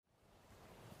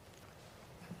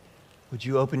Would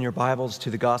you open your Bibles to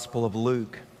the Gospel of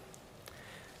Luke,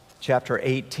 chapter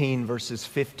 18, verses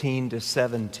 15 to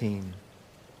 17.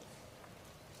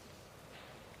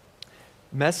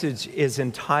 The message is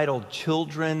entitled,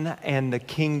 Children and the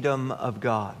Kingdom of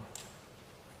God.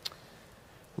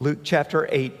 Luke chapter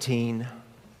 18,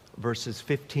 verses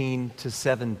 15 to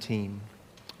 17.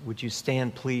 Would you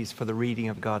stand, please, for the reading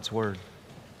of God's Word?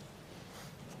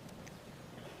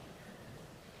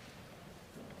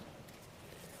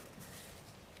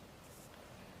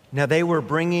 Now they were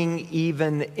bringing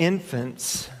even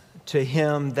infants to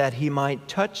him that he might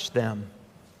touch them.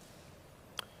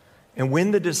 And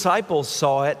when the disciples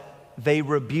saw it, they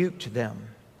rebuked them.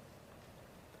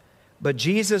 But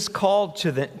Jesus called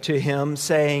to him,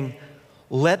 saying,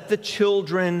 "Let the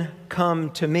children come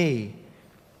to me,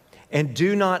 and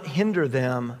do not hinder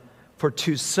them, for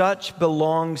to such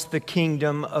belongs the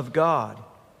kingdom of God.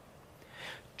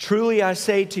 Truly I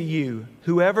say to you,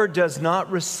 whoever does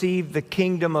not receive the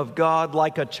kingdom of God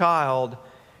like a child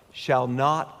shall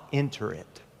not enter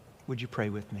it." Would you pray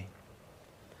with me?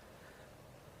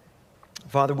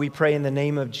 Father, we pray in the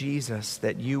name of Jesus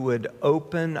that you would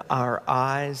open our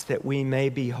eyes that we may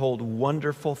behold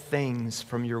wonderful things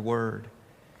from your word.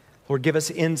 Lord, give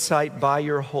us insight by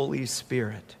your Holy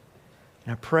Spirit.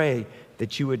 And I pray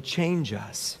that you would change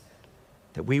us,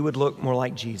 that we would look more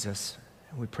like Jesus.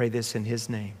 And we pray this in his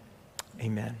name.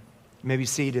 Amen. You may be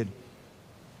seated.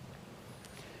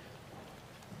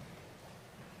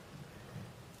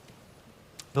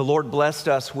 The Lord blessed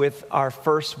us with our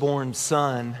firstborn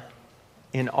son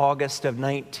in August of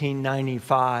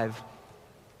 1995.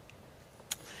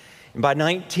 And by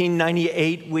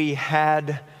 1998, we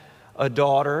had a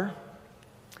daughter.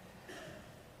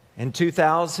 In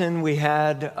 2000, we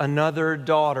had another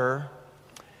daughter.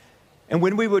 And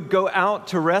when we would go out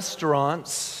to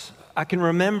restaurants, I can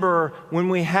remember when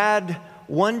we had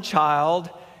one child,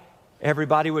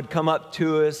 everybody would come up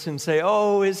to us and say,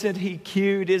 "Oh, isn't he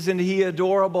cute? Isn't he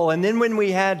adorable?" And then when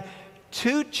we had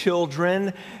two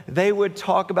children, they would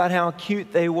talk about how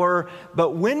cute they were. But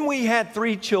when we had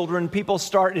three children, people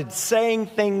started saying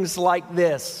things like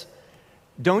this: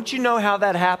 "Don't you know how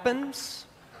that happens?"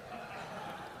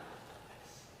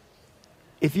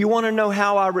 If you want to know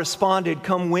how I responded,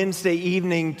 come Wednesday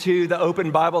evening to the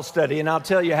open Bible study, and I'll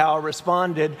tell you how I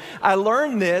responded. I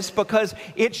learned this because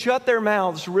it shut their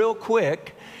mouths real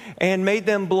quick and made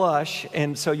them blush.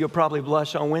 And so you'll probably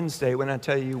blush on Wednesday when I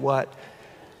tell you what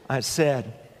I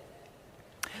said.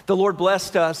 The Lord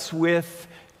blessed us with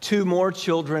two more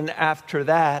children after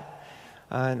that.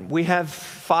 We have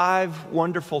 5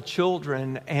 wonderful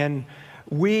children, and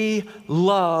we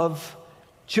love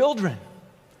children.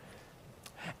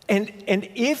 And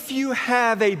if you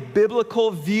have a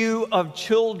biblical view of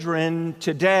children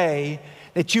today,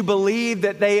 that you believe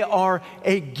that they are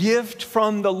a gift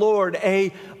from the Lord,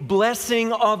 a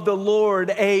blessing of the Lord,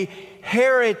 a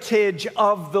heritage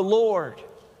of the Lord,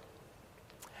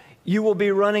 you will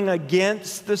be running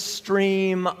against the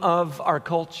stream of our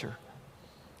culture.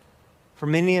 For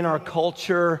many in our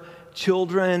culture,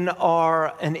 children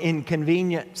are an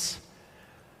inconvenience.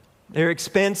 They're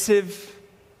expensive.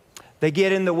 They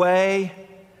get in the way.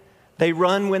 They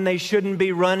run when they shouldn't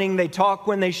be running. They talk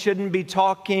when they shouldn't be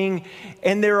talking.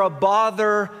 And they're a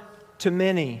bother to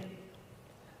many.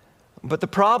 But the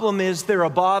problem is they're a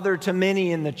bother to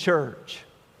many in the church.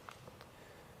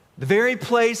 The very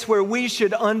place where we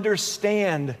should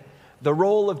understand the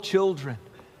role of children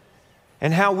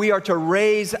and how we are to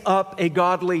raise up a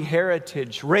godly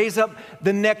heritage, raise up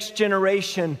the next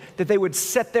generation, that they would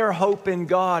set their hope in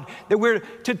God, that we're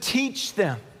to teach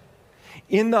them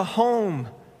in the home,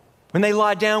 when they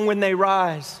lie down, when they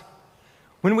rise,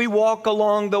 when we walk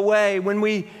along the way, when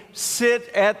we sit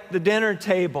at the dinner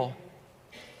table.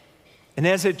 And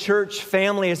as a church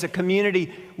family, as a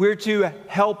community, we're to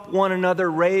help one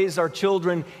another raise our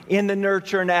children in the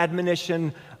nurture and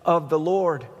admonition of the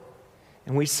Lord.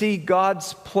 And we see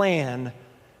God's plan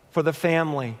for the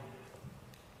family,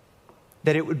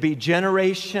 that it would be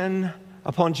generation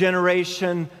upon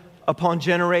generation upon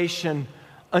generation,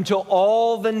 until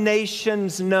all the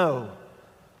nations know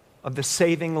of the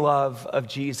saving love of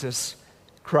Jesus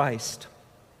Christ.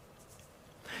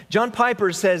 John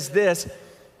Piper says this: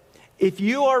 "If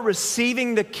you are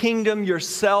receiving the kingdom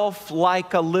yourself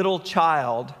like a little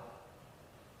child,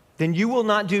 then you will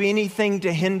not do anything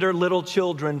to hinder little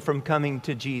children from coming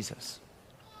to Jesus.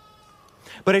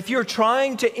 But if you're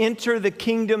trying to enter the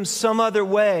kingdom some other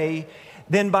way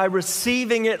than by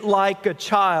receiving it like a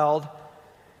child,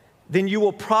 then you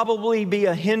will probably be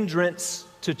a hindrance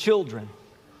to children.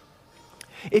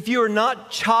 If you are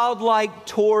not childlike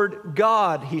toward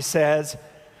God," he says,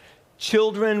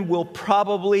 children will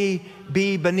probably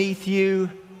be beneath you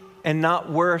and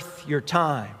not worth your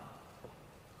time.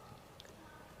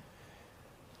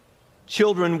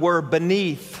 Children were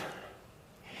beneath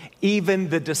even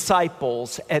the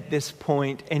disciples at this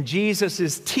point, and Jesus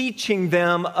is teaching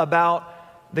them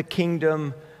about the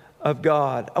kingdom of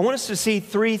God. I want us to see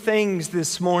three things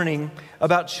this morning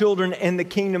about children and the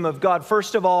kingdom of God.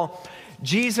 First of all,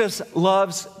 Jesus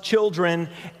loves children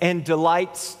and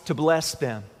delights to bless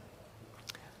them.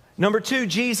 Number two,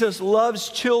 Jesus loves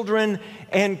children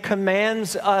and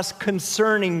commands us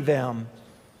concerning them.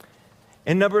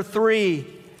 And number three,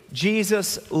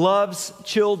 Jesus loves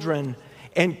children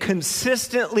and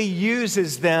consistently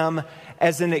uses them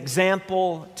as an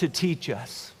example to teach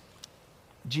us.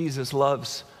 Jesus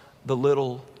loves the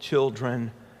little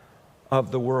children of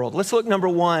the world. Let's look number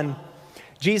one.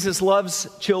 Jesus loves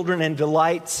children and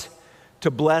delights to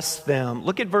bless them.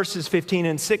 Look at verses 15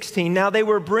 and 16. Now they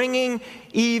were bringing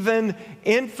even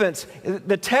infants.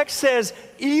 The text says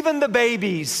even the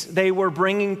babies they were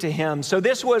bringing to him. So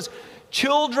this was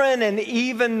children and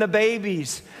even the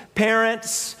babies.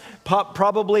 Parents,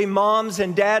 probably moms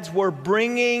and dads, were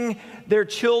bringing their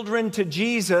children to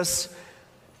Jesus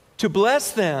to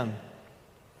bless them,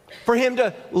 for him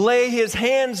to lay his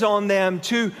hands on them,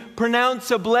 to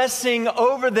pronounce a blessing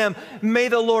over them. May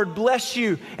the Lord bless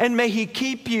you and may he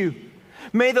keep you.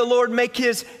 May the Lord make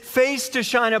his face to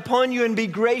shine upon you and be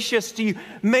gracious to you.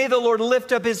 May the Lord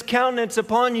lift up his countenance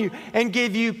upon you and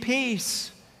give you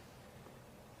peace.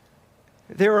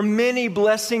 There are many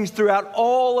blessings throughout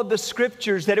all of the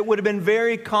scriptures that it would have been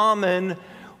very common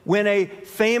when a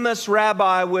famous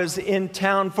rabbi was in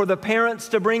town for the parents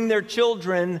to bring their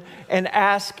children and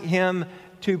ask him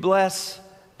to bless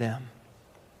them.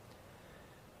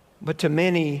 But to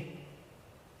many,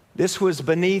 this was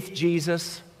beneath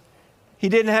Jesus. He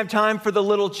didn't have time for the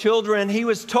little children. He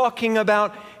was talking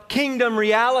about kingdom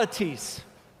realities.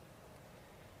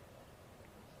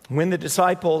 When the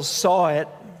disciples saw it,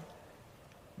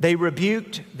 they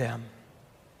rebuked them.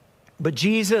 But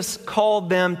Jesus called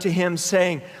them to him,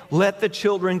 saying, "Let the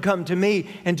children come to me,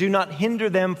 and do not hinder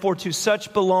them, for to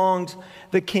such belongs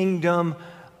the kingdom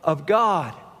of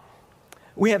God."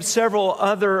 We have several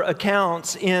other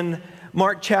accounts in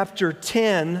Mark chapter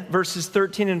 10, verses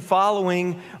 13 and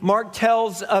following. Mark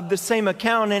tells of the same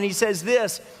account, and he says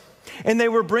this, "And they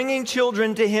were bringing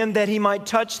children to him that he might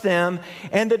touch them,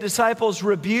 and the disciples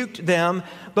rebuked them.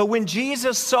 But when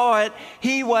Jesus saw it,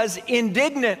 he was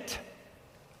indignant."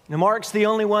 Now, Mark's the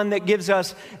only one that gives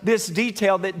us this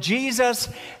detail, that Jesus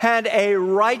had a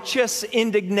righteous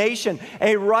indignation,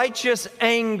 a righteous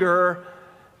anger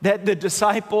that the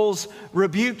disciples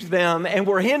rebuked them and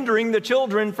were hindering the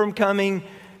children from coming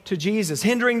to Jesus,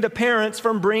 hindering the parents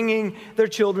from bringing their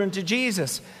children to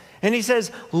Jesus. And he says,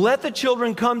 "Let the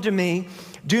children come to me,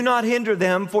 do not hinder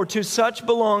them, for to such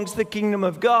belongs the kingdom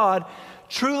of God.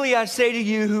 Truly I say to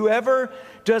you, whoever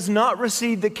does not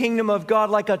receive the kingdom of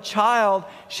God like a child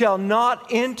shall not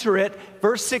enter it."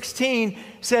 Verse 16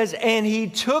 says, "And he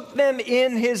took them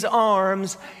in his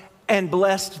arms and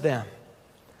blessed them,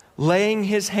 laying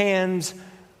his hands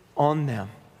on them."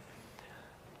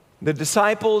 The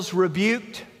disciples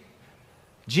rebuked.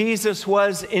 Jesus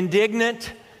was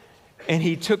indignant, and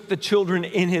he took the children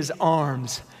in his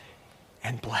arms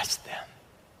and blessed them.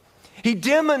 He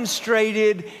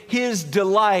demonstrated his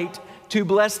delight to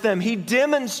bless them. He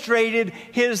demonstrated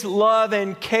his love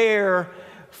and care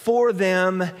for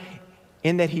them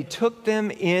in that he took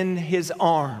them in his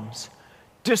arms,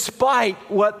 despite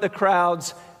what the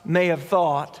crowds may have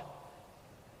thought,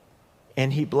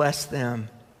 and he blessed them.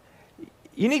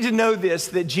 You need to know this,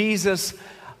 that Jesus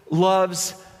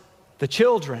loves the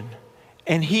children,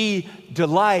 and he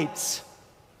delights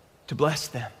to bless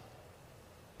them.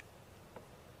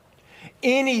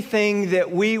 Anything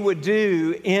that we would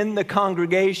do in the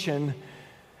congregation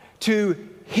to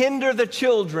hinder the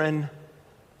children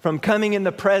from coming in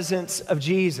the presence of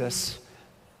Jesus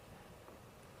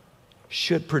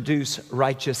should produce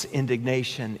righteous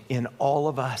indignation in all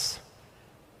of us,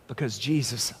 because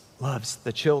Jesus loves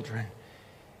the children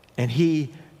and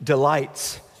he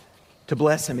delights to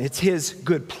bless them. It's his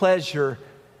good pleasure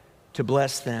to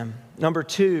bless them. Number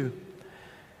two,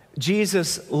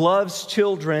 Jesus loves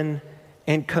children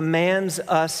and commands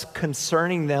us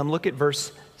concerning them. Look at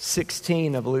verse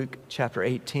 16 of Luke chapter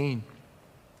 18.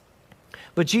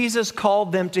 "But Jesus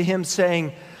called them to him,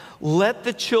 saying, Let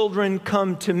the children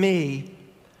come to me,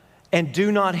 and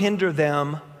do not hinder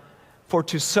them, for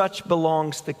to such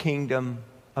belongs the kingdom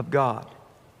of God."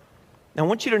 Now I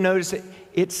want you to notice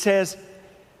it says,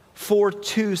 "For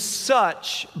to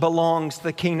such belongs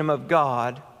the kingdom of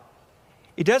God."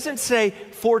 It doesn't say,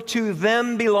 for to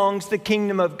them belongs the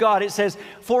kingdom of God. It says,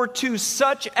 for to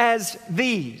such as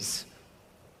these.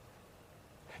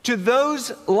 To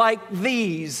those like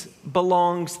these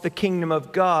belongs the kingdom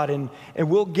of God. And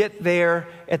we'll get there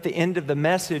at the end of the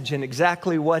message and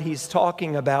exactly what he's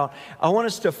talking about. I want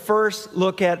us to first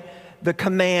look at the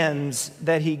commands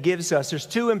that he gives us. There's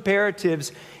two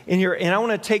imperatives in here, and I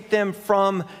want to take them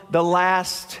from the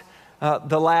last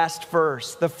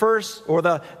verse. The first, or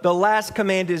the last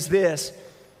command is this: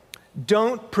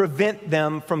 don't prevent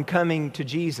them from coming to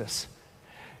Jesus.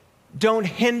 Don't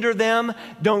hinder them.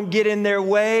 Don't get in their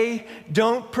way.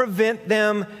 Don't prevent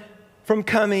them from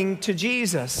coming to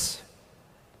Jesus.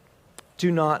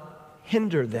 Do not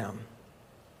hinder them.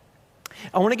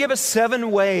 I want to give us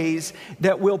 7 ways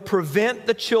that will prevent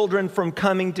the children from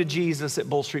coming to Jesus at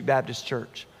Bull Street Baptist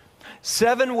Church.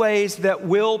 7 ways that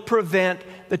will prevent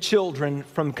the children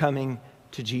from coming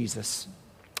to Jesus.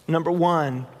 Number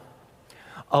 1,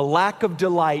 a lack of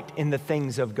delight in the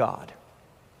things of God.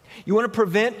 You want to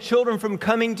prevent children from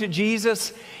coming to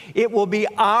Jesus? It will be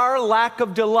our lack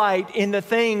of delight in the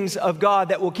things of God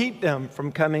that will keep them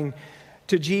from coming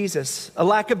to Jesus. A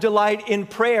lack of delight in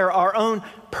prayer, our own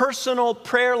personal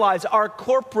prayer lives, our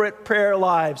corporate prayer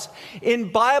lives.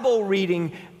 In Bible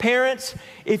reading, parents,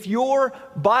 if your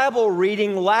Bible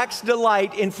reading lacks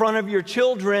delight in front of your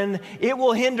children, it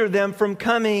will hinder them from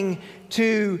coming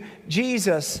to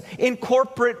Jesus. In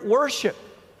corporate worship,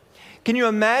 can you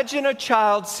imagine a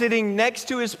child sitting next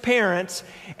to his parents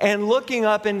and looking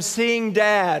up and seeing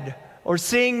dad or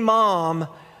seeing mom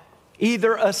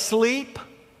either asleep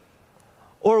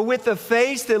or with a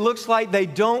face that looks like they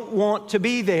don't want to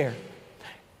be there?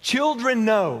 Children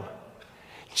know.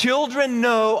 Children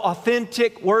know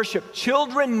authentic worship.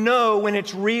 Children know when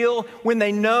it's real, when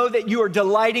they know that you are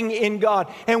delighting in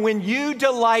God. And when you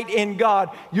delight in God,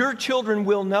 your children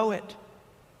will know it.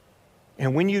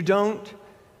 And when you don't,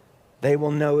 they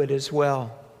will know it as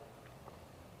well.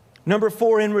 Number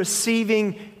 4, in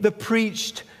receiving the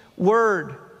preached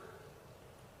word.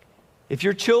 If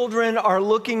your children are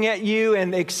looking at you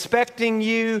and expecting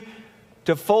you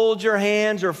to fold your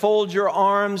hands or fold your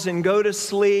arms and go to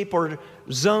sleep or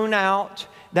zone out,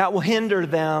 that will hinder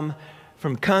them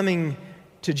from coming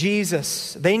to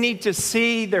Jesus. They need to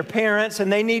see their parents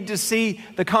and they need to see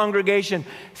the congregation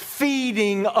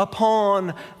feeding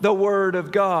upon the Word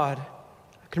of God.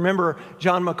 I can remember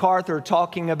John MacArthur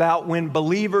talking about when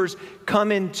unbelievers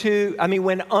come into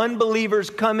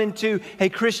a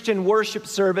Christian worship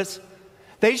service,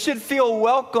 they should feel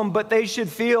welcome, but they should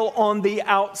feel on the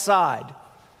outside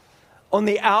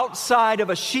of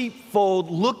a sheepfold,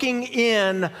 looking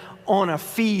in on a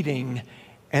feeding,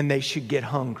 and they should get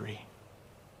hungry.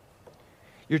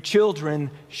 Your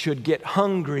children should get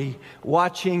hungry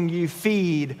watching you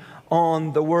feed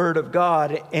on the Word of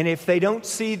God. And if they don't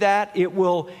see that, it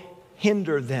will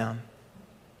hinder them.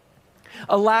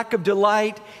 A lack of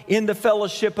delight in the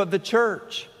fellowship of the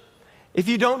church. If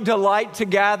you don't delight to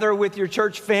gather with your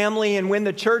church family, and when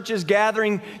the church is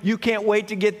gathering, you can't wait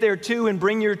to get there too and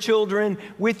bring your children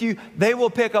with you, they will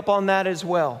pick up on that as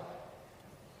well.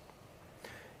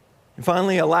 And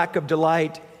finally, a lack of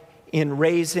delight in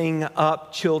raising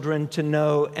up children to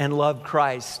know and love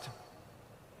Christ.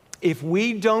 If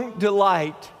we don't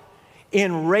delight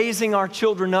in raising our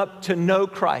children up to know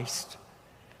Christ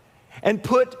and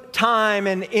put time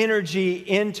and energy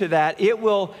into that, it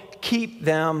will keep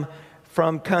them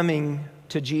from coming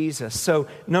to Jesus. So,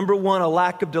 number 1, a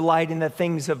lack of delight in the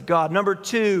things of God. Number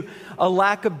 2, a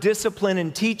lack of discipline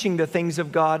in teaching the things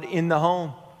of God in the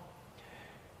home.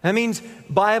 That means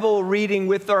Bible reading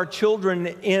with our children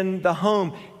in the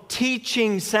home,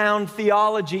 teaching sound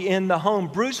theology in the home.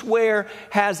 Bruce Ware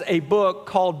has a book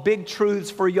called Big Truths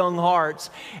for Young Hearts,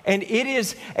 and it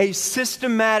is a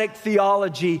systematic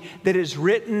theology that is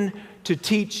written to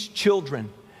teach children.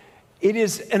 It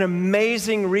is an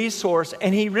amazing resource,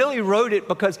 and he really wrote it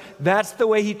because that's the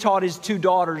way he taught his 2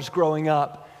 daughters growing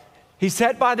up. He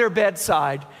sat by their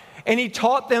bedside, and he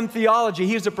taught them theology.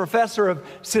 He was a professor of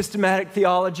systematic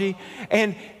theology,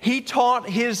 and he taught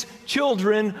his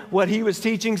children what he was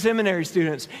teaching seminary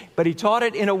students, but he taught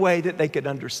it in a way that they could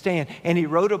understand. And he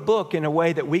wrote a book in a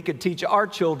way that we could teach our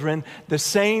children the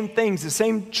same things, the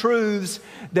same truths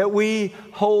that we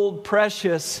hold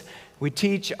precious. We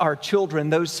teach our children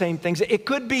those same things. It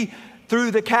could be through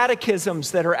the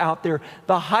catechisms that are out there.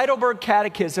 The Heidelberg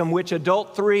Catechism, which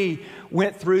Adult 3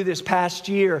 went through this past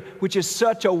year, which is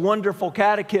such a wonderful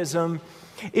catechism,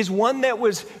 is one that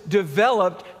was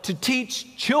developed to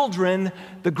teach children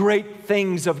the great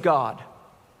things of God.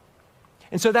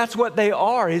 And so that's what they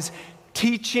are, is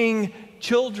teaching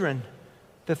children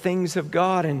the things of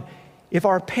God. And If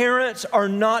our parents are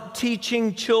not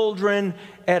teaching children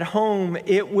at home,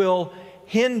 it will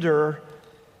hinder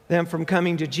them from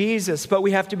coming to Jesus. But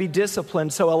we have to be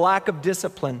disciplined. So a lack of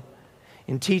discipline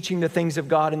in teaching the things of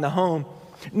God in the home.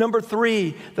 Number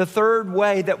 3, the third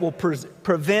way that will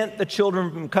prevent the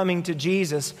children from coming to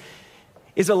Jesus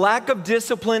is a lack of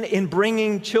discipline in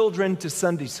bringing children to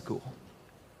Sunday school.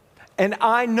 And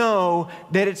I know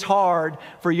that it's hard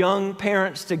for young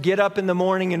parents to get up in the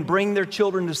morning and bring their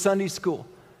children to Sunday school.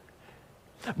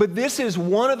 But this is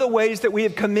one of the ways that we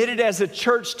have committed as a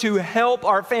church to help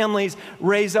our families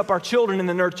raise up our children in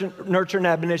the nurture and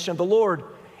admonition of the Lord.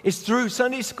 It's through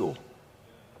Sunday school.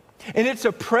 And it's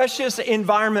a precious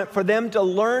environment for them to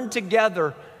learn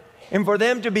together and for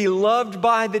them to be loved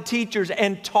by the teachers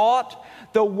and taught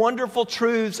the wonderful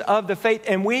truths of the faith.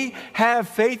 And we have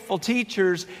faithful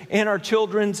teachers in our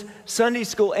children's Sunday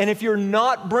school. And if you're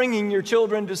not bringing your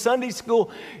children to Sunday school,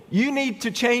 you need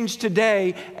to change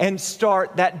today and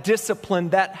start that discipline,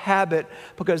 that habit,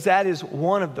 because that is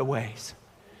one of the ways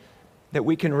that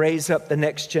we can raise up the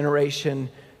next generation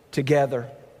together.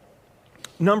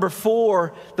 Number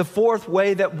 4, the fourth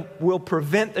way that will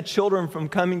prevent the children from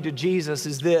coming to Jesus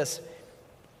is this: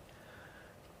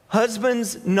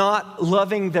 husbands not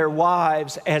loving their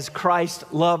wives as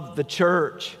Christ loved the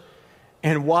church,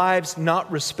 and wives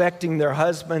not respecting their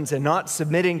husbands and not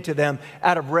submitting to them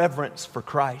out of reverence for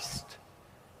Christ.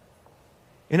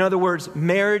 In other words,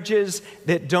 marriages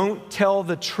that don't tell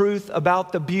the truth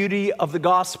about the beauty of the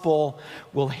gospel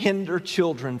will hinder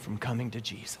children from coming to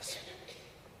Jesus.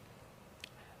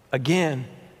 Again,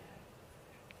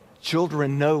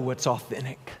 children know what's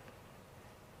authentic.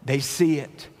 They see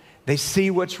it. They see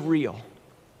what's real.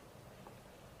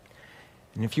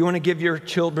 And if you want to give your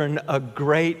children a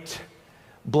great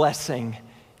blessing,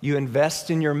 you invest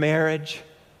in your marriage,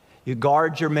 you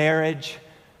guard your marriage,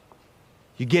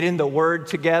 you get in the Word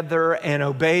together and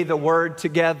obey the Word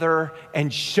together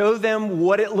and show them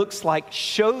what it looks like.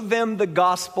 Show them the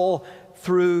gospel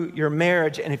through your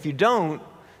marriage. And if you don't,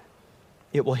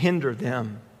 it will hinder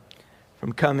them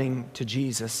from coming to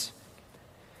Jesus.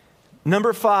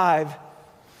 Number 5,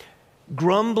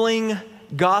 grumbling,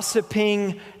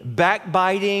 gossiping,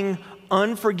 backbiting,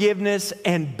 unforgiveness,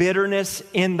 and bitterness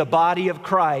in the body of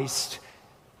Christ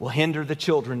will hinder the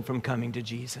children from coming to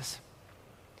Jesus.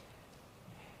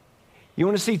 You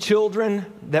want to see children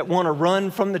that want to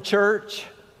run from the church?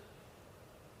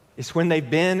 It's when they've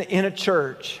been in a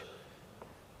church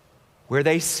where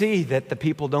they see that the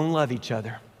people don't love each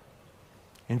other.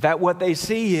 In fact, what they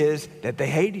see is that they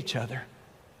hate each other.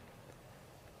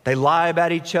 They lie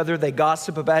about each other, they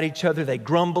gossip about each other, they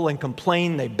grumble and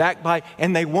complain, they backbite,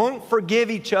 and they won't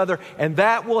forgive each other, and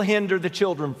that will hinder the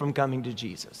children from coming to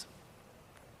Jesus.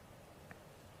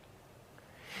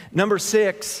 Number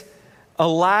 6, a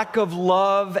lack of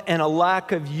love and a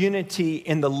lack of unity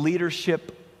in the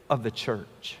leadership of the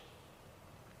church.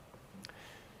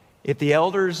 If the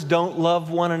elders don't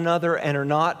love one another and are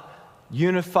not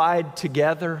unified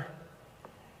together,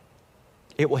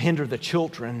 it will hinder the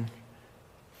children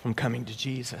from coming to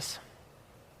Jesus.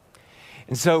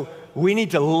 And so we need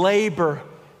to labor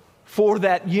for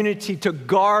that unity, to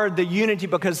guard the unity,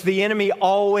 because the enemy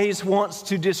always wants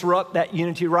to disrupt that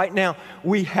unity. Right now,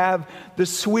 we have the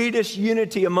sweetest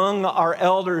unity among our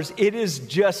elders. It is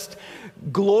just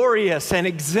glorious and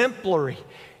exemplary.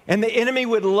 And the enemy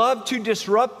would love to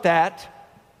disrupt that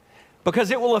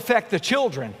because it will affect the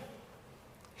children.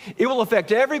 It will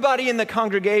affect everybody in the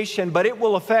congregation, but it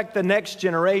will affect the next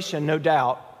generation, no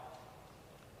doubt.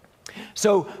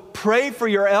 So pray for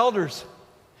your elders.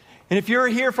 And if you're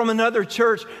here from another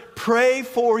church, pray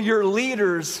for your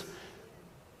leaders.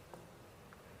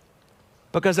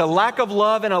 Because a lack of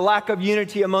love and a lack of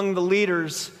unity among the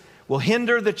leaders will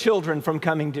hinder the children from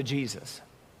coming to Jesus.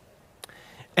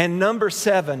 And number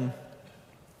 7,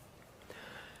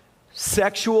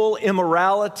 sexual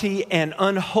immorality and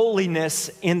unholiness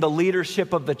in the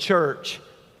leadership of the church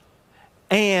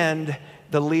and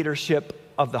the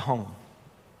leadership of the home.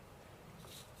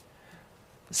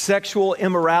 Sexual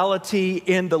immorality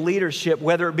in the leadership,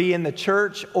 whether it be in the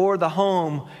church or the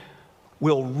home,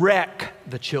 will wreck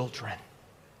the children.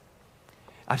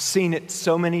 I've seen it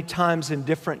so many times in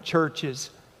different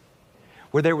churches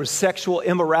where there was sexual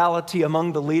immorality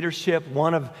among the leadership,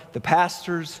 one of the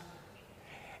pastors,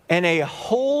 and a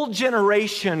whole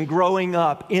generation growing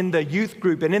up in the youth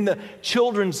group and in the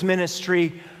children's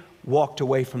ministry walked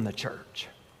away from the church.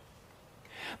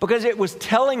 Because it was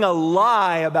telling a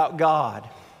lie about God.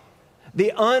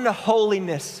 The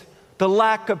unholiness, the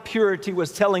lack of purity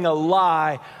was telling a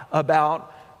lie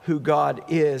about who God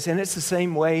is. And it's the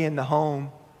same way in the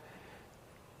home.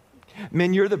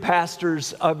 Men, you're the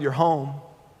pastors of your home.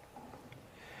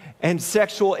 And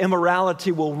sexual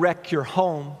immorality will wreck your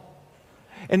home.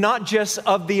 And not just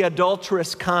of the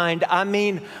adulterous kind, I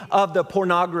mean of the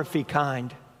pornography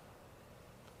kind.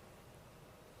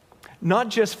 Not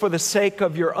just for the sake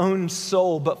of your own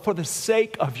soul, but for the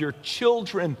sake of your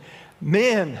children.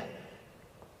 Men,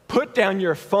 put down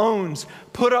your phones.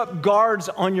 Put up guards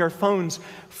on your phones.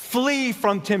 Flee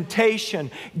from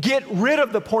temptation. Get rid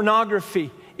of the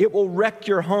pornography. It will wreck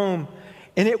your home,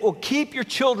 and it will keep your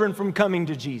children from coming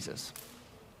to Jesus.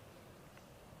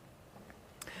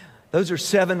 Those are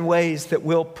 7 ways that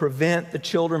will prevent the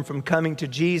children from coming to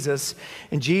Jesus.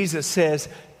 And Jesus says,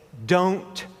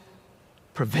 don't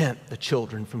prevent the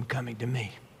children from coming to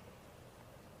me.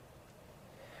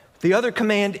 The other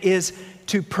command is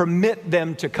to permit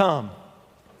them to come.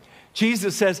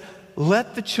 Jesus says,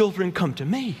 let the children come to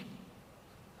me.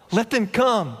 Let them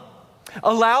come.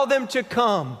 Allow them to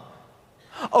come.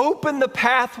 Open the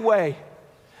pathway.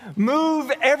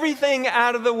 Move everything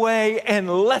out of the way and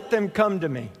let them come to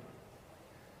me.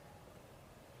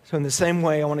 So in the same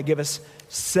way, I want to give us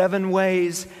 7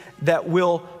 ways that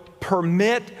will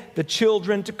permit the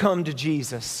children to come to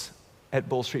Jesus at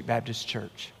Bull Street Baptist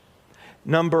Church.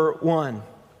 Number 1,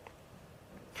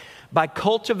 by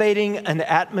cultivating an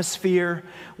atmosphere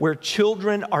where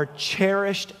children are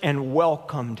cherished and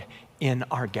welcomed in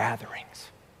our gatherings.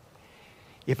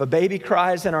 If a baby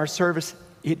cries in our service,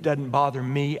 it doesn't bother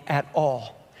me at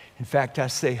all. In fact, I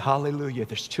say, hallelujah,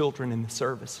 there's children in the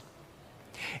service.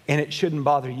 And it shouldn't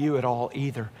bother you at all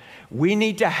either. We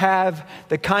need to have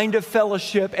the kind of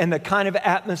fellowship and the kind of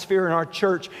atmosphere in our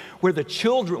church where the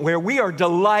children, where we are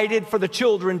delighted for the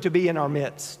children to be in our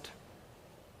midst.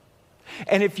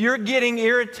 And if you're getting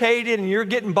irritated and you're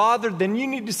getting bothered, then you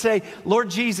need to say, Lord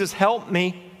Jesus, help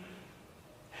me.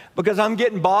 Because I'm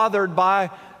getting bothered by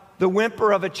the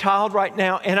whimper of a child right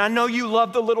now. And I know you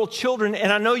love the little children.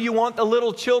 And I know you want the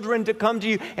little children to come to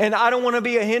you. And I don't want to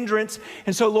be a hindrance.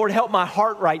 And so, Lord, help my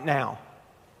heart right now.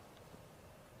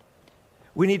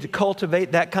 We need to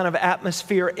cultivate that kind of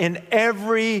atmosphere in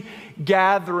every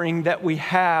gathering that we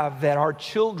have, that our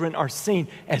children are seen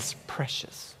as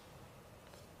precious.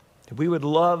 That we would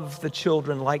love the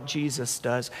children like Jesus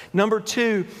does. Number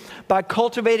 2, by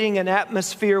cultivating an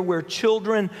atmosphere where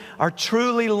children are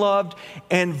truly loved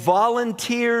and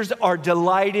volunteers are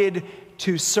delighted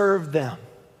to serve them.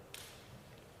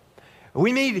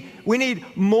 We need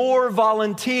more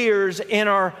volunteers in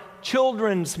our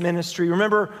children's ministry.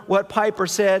 Remember what Piper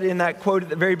said in that quote at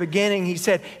the very beginning. He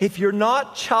said, if you're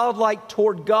not childlike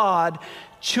toward God,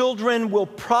 children will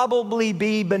probably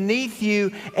be beneath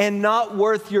you and not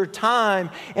worth your time.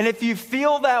 And if you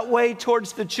feel that way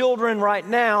towards the children right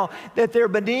now, that they're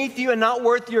beneath you and not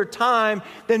worth your time,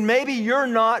 then maybe you're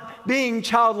not being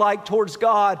childlike towards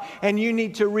God, and you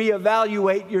need to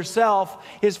reevaluate yourself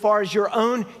as far as your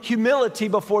own humility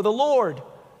before the Lord.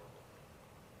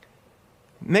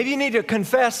 Maybe you need to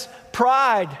confess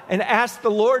pride and ask the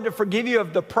Lord to forgive you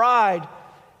of the pride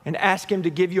and ask Him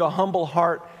to give you a humble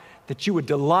heart that you would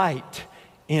delight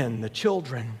in the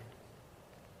children.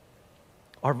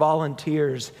 Our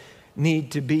volunteers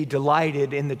need to be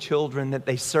delighted in the children that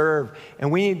they serve.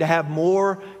 And we need to have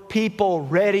more people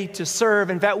ready to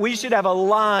serve. In fact, we should have a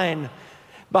line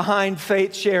behind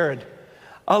Faith Shared.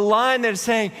 A line that's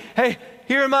saying, hey,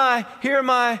 here am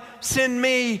I, send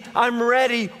me, I'm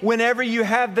ready whenever you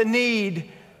have the need.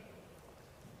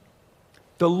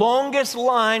 The longest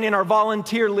line in our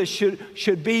volunteer list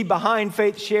should be behind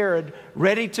Faith Shared,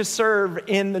 ready to serve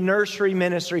in the nursery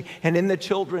ministry and in the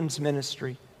children's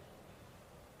ministry.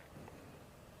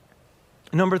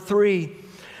 Number 3,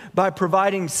 by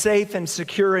providing safe and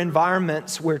secure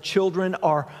environments where children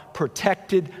are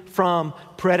protected from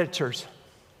predators.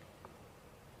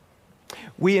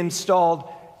 We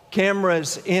installed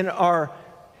cameras in our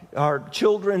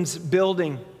children's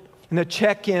building. And the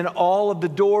check-in, all of the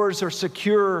doors are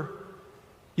secure.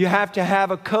 You have to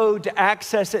have a code to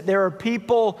access it. There are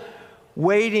people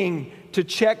waiting to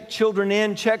check children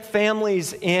in, check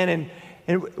families in.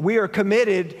 And we are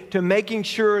committed to making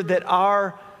sure that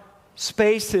our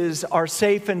spaces are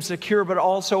safe and secure, but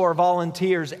also our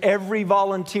volunteers. Every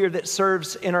volunteer that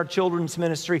serves in our children's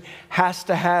ministry has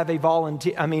to have a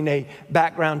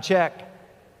background check.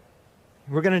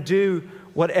 We're going to do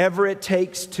whatever it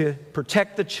takes to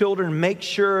protect the children, make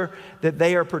sure that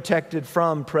they are protected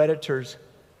from predators.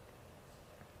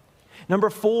 Number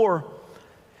 4,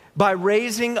 by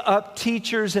raising up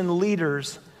teachers and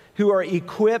leaders who are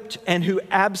equipped and who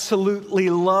absolutely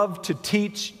love to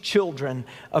teach children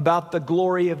about the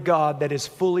glory of God that is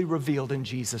fully revealed in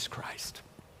Jesus Christ.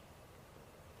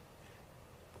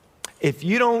 If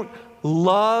you don't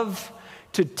love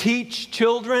to teach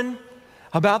children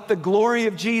about the glory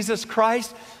of Jesus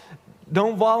Christ,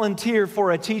 don't volunteer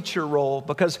for a teacher role,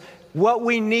 because what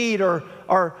we need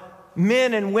are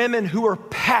men and women who are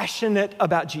passionate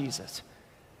about Jesus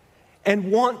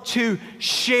and want to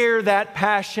share that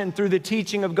passion through the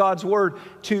teaching of God's Word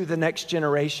to the next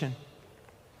generation.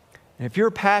 And if you're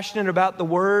passionate about the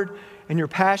Word and you're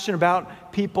passionate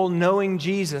about people knowing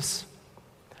Jesus,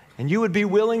 and you would be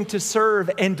willing to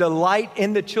serve and delight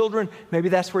in the children, maybe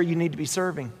that's where you need to be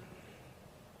serving.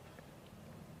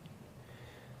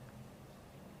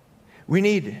 We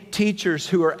need teachers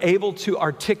who are able to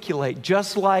articulate,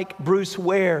 just like Bruce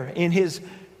Ware in his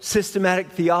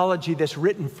systematic theology that's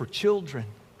written for children,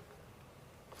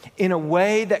 in a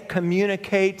way that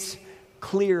communicates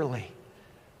clearly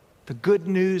the good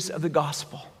news of the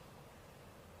gospel.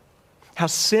 How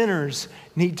sinners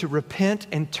need to repent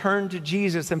and turn to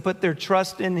Jesus and put their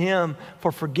trust in Him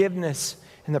for forgiveness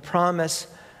and the promise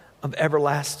of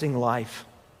everlasting life.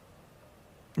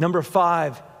 Number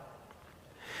 5,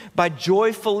 by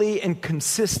joyfully and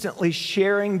consistently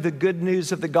sharing the good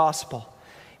news of the gospel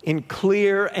in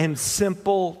clear and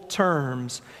simple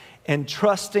terms, and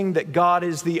trusting that God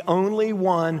is the only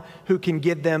one who can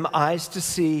give them eyes to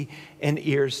see and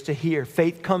ears to hear.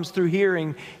 Faith comes through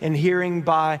hearing, and hearing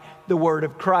by the word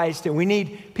of Christ. And we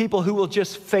need people who will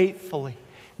just faithfully,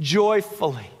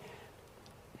 joyfully,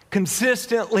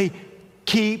 consistently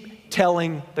keep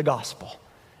telling the gospel.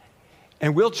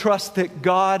 And we'll trust that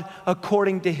God,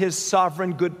 according to His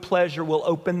sovereign good pleasure, will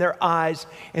open their eyes,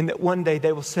 and that one day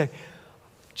they will say,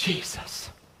 Jesus,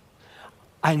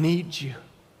 I need you.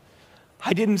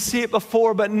 I didn't see it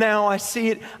before, but now I see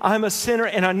it. I'm a sinner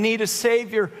and I need a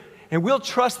Savior. And we'll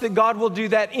trust that God will do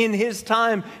that in His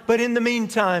time. But in the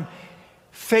meantime,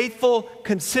 faithful,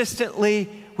 consistently,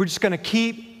 we're just going to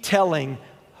keep telling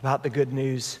about the good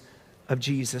news of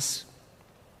Jesus.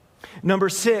 Number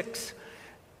 6,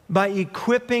 by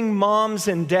equipping moms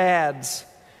and dads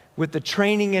with the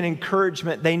training and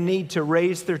encouragement they need to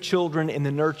raise their children in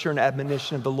the nurture and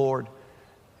admonition of the Lord.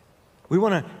 We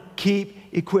want to keep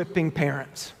equipping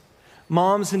parents,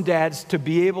 moms and dads, to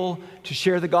be able to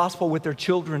share the gospel with their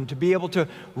children, to be able to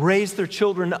raise their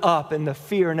children up in the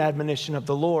fear and admonition of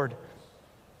the Lord.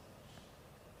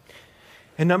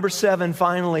 And number 7,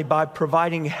 finally, by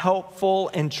providing helpful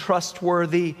and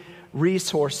trustworthy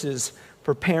resources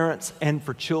for parents and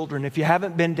for children. If you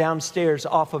haven't been downstairs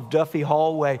off of Duffy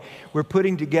Hallway, we're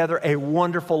putting together a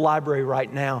wonderful library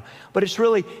right now. But it's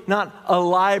really not a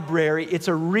library, it's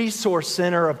a resource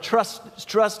center of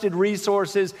trusted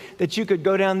resources that you could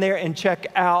go down there and check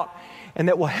out, and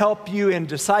that will help you in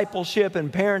discipleship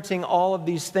and parenting, all of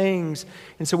these things.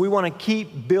 And so we want to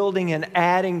keep building and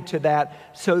adding to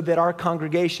that so that our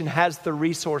congregation has the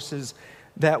resources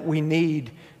that we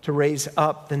need to raise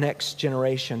up the next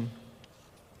generation.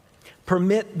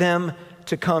 Permit them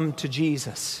to come to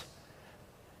Jesus.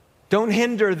 Don't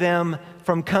hinder them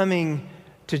from coming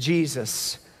to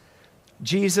Jesus.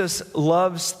 Jesus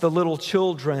loves the little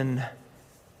children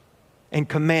and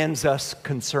commands us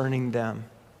concerning them.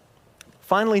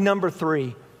 Finally, number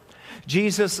 3,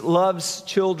 Jesus loves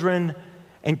children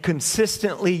and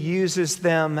consistently uses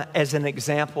them as an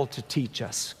example to teach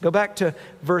us. Go back to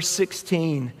verse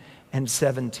 16 and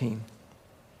 17.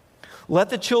 Let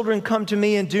the children come to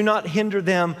me and do not hinder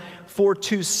them, for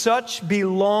to such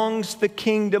belongs the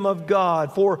kingdom of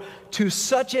God. For to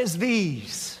such as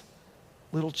these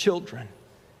little children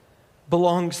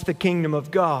belongs the kingdom of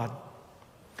God.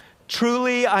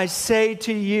 Truly I say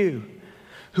to you,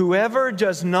 whoever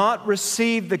does not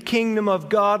receive the kingdom of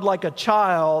God like a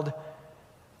child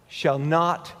shall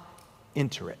not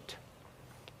enter it.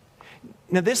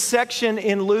 Now, this section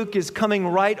in Luke is coming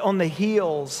right on the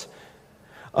heels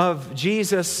of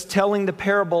Jesus telling the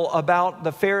parable about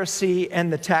the Pharisee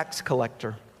and the tax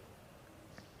collector.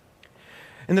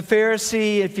 And the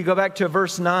Pharisee, if you go back to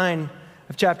verse 9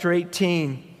 of chapter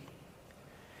 18,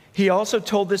 he also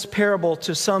told this parable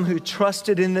to some who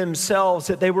trusted in themselves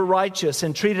that they were righteous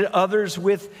and treated others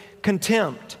with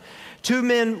contempt. 2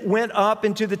 men went up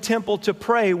into the temple to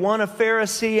pray, one a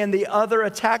Pharisee and the other a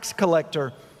tax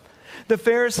collector. The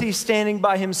Pharisee, standing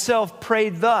by himself,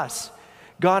 prayed thus: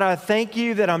 God, I thank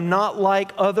you that I'm not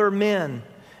like other men,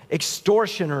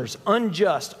 extortioners,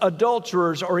 unjust,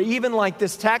 adulterers, or even like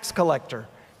this tax collector.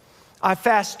 I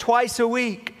fast twice a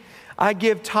week. I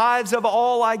give tithes of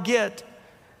all I get.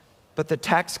 But the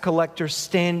tax collector,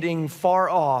 standing far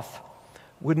off,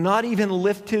 would not even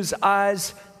lift his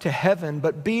eyes to heaven,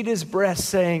 but beat his breast,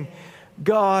 saying,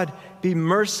 God, be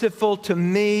merciful to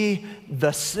me,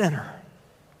 the sinner.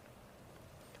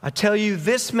 I tell you,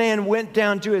 this man went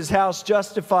down to his house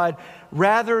justified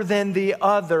rather than the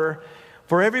other.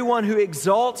 For everyone who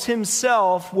exalts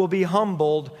himself will be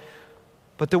humbled,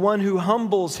 but the one who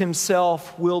humbles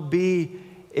himself will be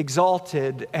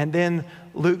exalted." And then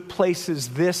Luke places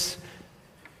this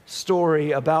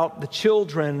story about the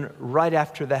children right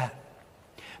after that,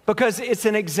 because it's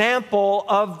an example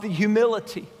of the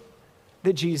humility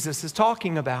that Jesus is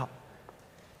talking about.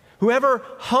 Whoever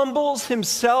humbles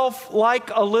himself like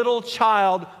a little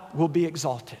child will be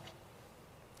exalted.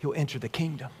 He'll enter the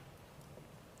kingdom.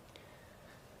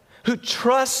 Who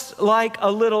trusts like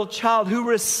a little child, who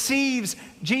receives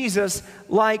Jesus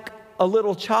like a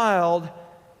little child,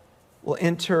 will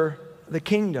enter the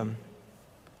kingdom.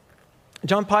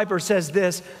 John Piper says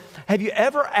this: "Have you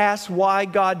ever asked why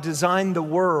God designed the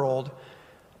world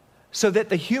so that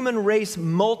the human race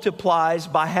multiplies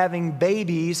by having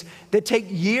babies that take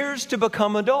years to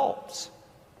become adults?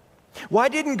 Why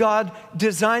didn't God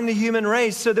design the human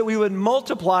race so that we would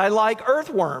multiply like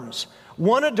earthworms?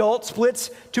 One adult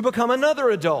splits to become another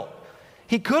adult.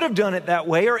 He could have done it that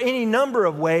way or any number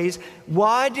of ways.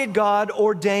 Why did God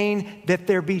ordain that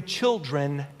there be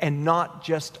children and not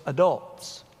just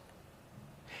adults?"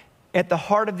 At the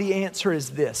heart of the answer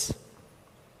is this: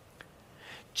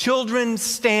 children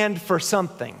stand for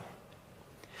something.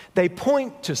 They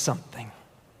point to something.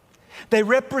 They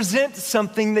represent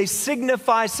something. They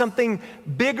signify something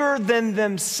bigger than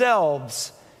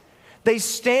themselves. They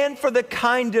stand for the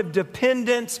kind of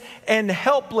dependence and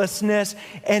helplessness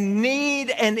and need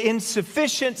and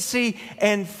insufficiency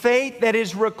and faith that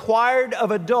is required of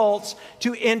adults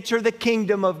to enter the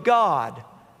kingdom of God.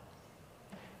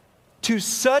 To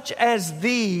such as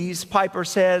these, Piper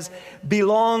says,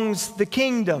 belongs the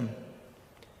kingdom.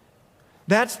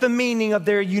 That's the meaning of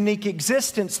their unique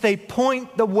existence. They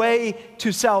point the way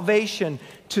to salvation.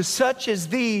 To such as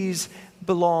these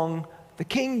belong the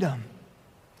kingdom.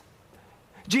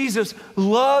 Jesus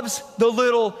loves the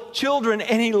little children,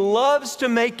 and he loves to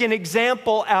make an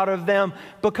example out of them,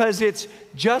 because it's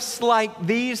just like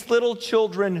these little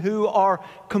children who are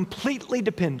completely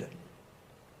dependent,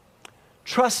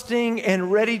 trusting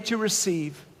and ready to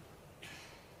receive.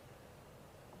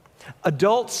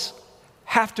 Adults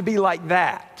have to be like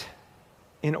that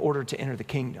in order to enter the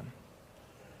kingdom.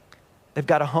 They've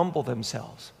got to humble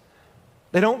themselves.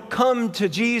 They don't come to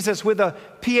Jesus with a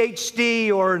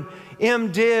PhD or an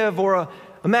MDiv or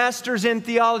a master's in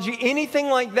theology, anything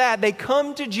like that. They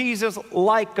come to Jesus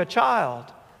like a child.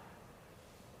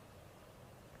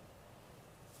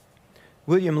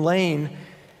 William Lane,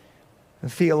 the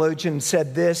theologian,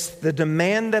 said this: "The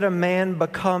demand that a man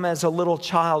become as a little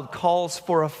child calls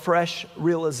for a fresh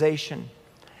realization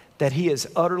that he is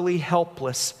utterly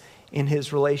helpless in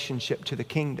his relationship to the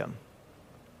kingdom.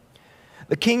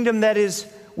 The kingdom that is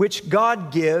which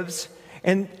God gives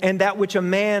and that which a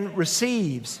man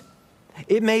receives.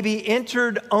 It may be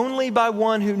entered only by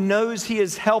one who knows he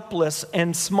is helpless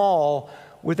and small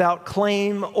without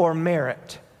claim or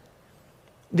merit.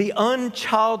 The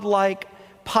unchildlike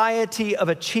piety of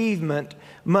achievement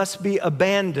must be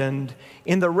abandoned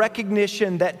in the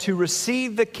recognition that to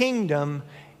receive the kingdom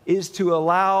is to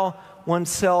allow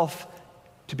oneself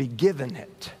to be given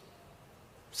it.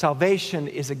 Salvation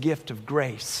is a gift of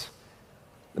grace.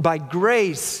 By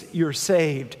grace you're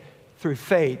saved through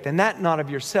faith, and that not of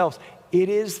yourselves. It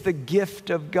is the gift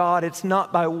of God. It's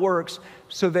not by works,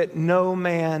 so that no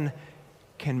man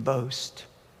can boast."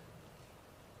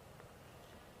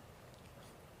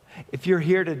 If you're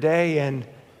here today and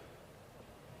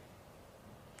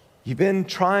you've been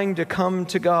trying to come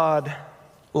to God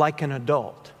like an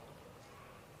adult,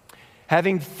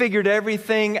 having figured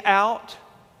everything out,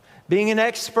 being an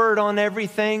expert on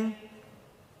everything,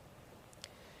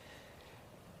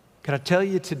 can I tell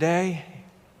you today,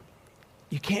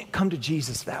 you can't come to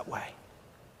Jesus that way.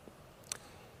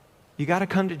 You got to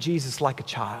come to Jesus like a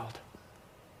child,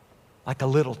 like a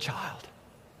little child.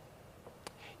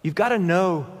 You've got to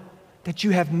know that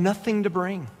you have nothing to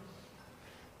bring.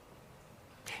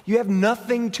 You have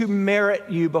nothing to merit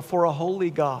you before a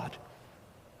holy God.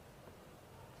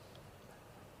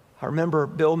 I remember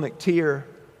Bill McTeer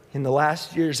in the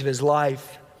last years of his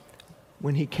life,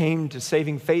 when he came to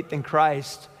saving faith in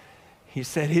Christ, he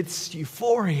said, "It's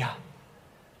euphoria.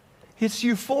 It's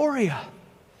euphoria.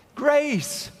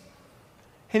 Grace."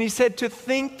 And he said, "To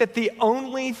think that the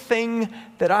only thing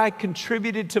that I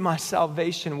contributed to my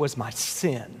salvation was my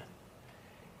sin.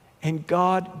 And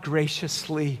God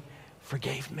graciously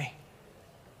forgave me."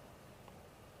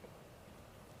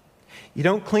 You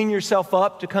don't clean yourself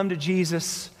up to come to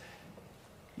Jesus.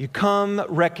 You come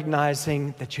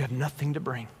recognizing that you have nothing to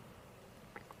bring.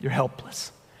 You're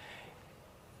helpless.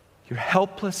 you're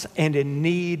helpless and in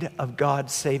need of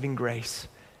God's saving grace,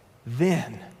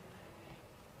 then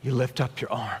you lift up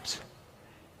your arms.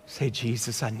 Say,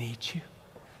 Jesus, I need you.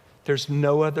 There's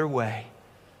no other way.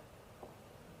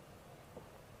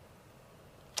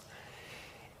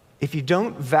 If you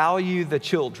don't value the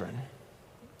children,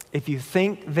 if you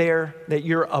think that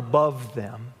you're above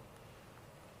them,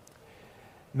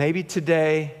 maybe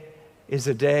today is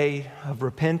a day of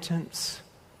repentance,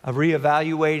 of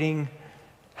reevaluating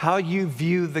how you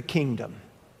view the kingdom.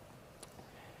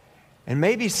 And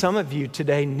maybe some of you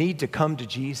today need to come to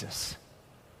Jesus.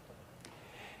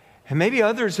 And maybe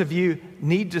others of you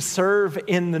need to serve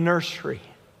in the nursery.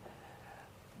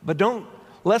 But don't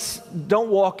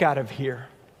walk out of here.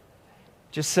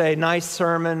 Just say, nice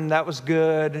sermon, that was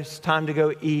good, it's time to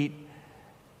go eat.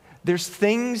 There's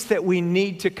things that we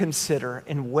need to consider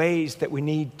and ways that we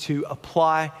need to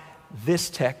apply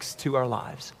this text to our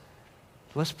lives.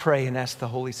 Let's pray and ask the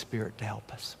Holy Spirit to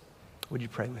help us. Would you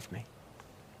pray with me?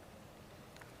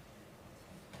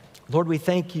 Lord, we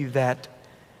thank you that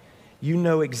you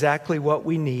know exactly what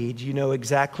we need. You know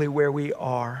exactly where we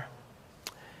are.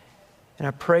 And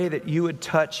I pray that you would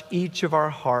touch each of our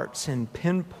hearts and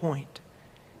pinpoint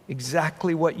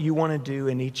exactly what you want to do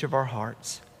in each of our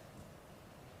hearts.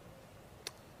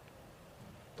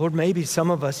 Lord, maybe some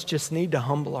of us just need to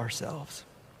humble ourselves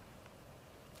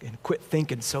and quit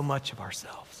thinking so much of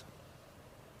ourselves.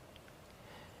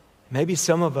 Maybe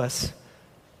some of us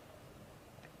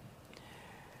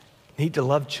need to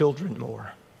love children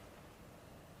more.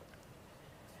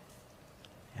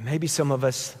 And maybe some of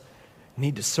us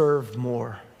need to serve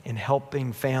more in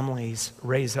helping families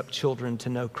raise up children to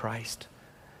know Christ.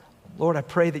 Lord, I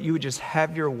pray that you would just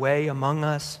have your way among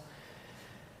us,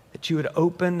 that you would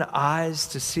open eyes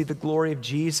to see the glory of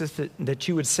Jesus, that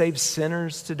you would save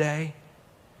sinners today.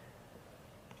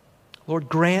 Lord,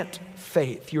 grant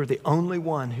faith. You're the only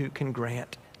one who can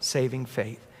grant saving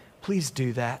faith. Please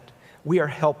do that. We are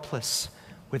helpless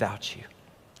without you.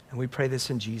 And we pray this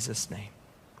in Jesus' name.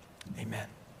 Amen.